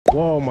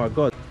Whoa, my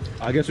God.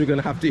 I guess we're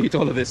gonna have to eat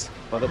all of this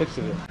by the looks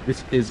of it.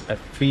 This is a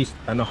feast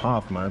and a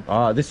half, man.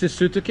 Ah, this is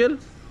shoot to kill?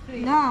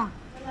 No.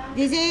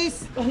 This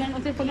is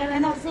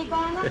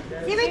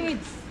seaweed.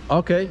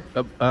 Okay.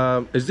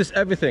 Is this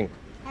everything?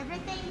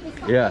 Everything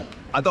is Yeah.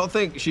 I don't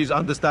think she's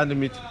understanding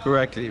me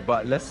correctly,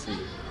 but let's see.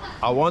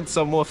 I want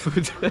some more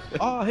food.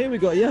 Oh, here we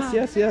go. Yes,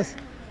 yes, yes.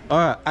 All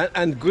right,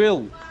 and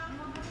grill.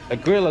 A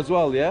grill as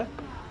well, yeah?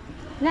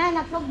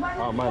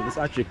 Oh man, there's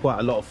actually quite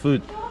a lot of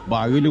food. But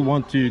I really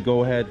want to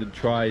go ahead and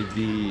try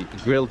the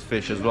grilled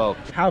fish as well.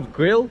 Have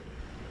grill?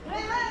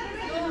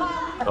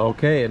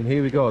 Okay, and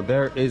here we go.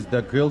 There is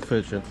the grilled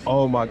fish. And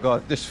oh my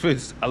God, this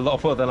food's a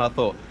lot more than I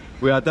thought.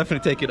 We are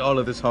definitely taking all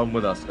of this home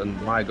with us.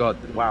 And my God,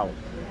 wow.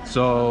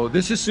 So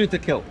this is sweet to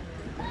kill.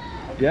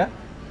 Yeah?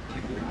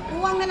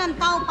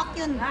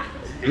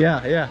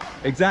 Yeah, yeah,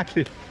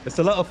 exactly. It's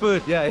a lot of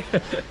food, yeah.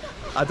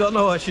 I don't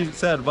know what she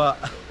said, but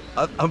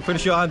I'm pretty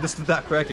sure I understood that correctly.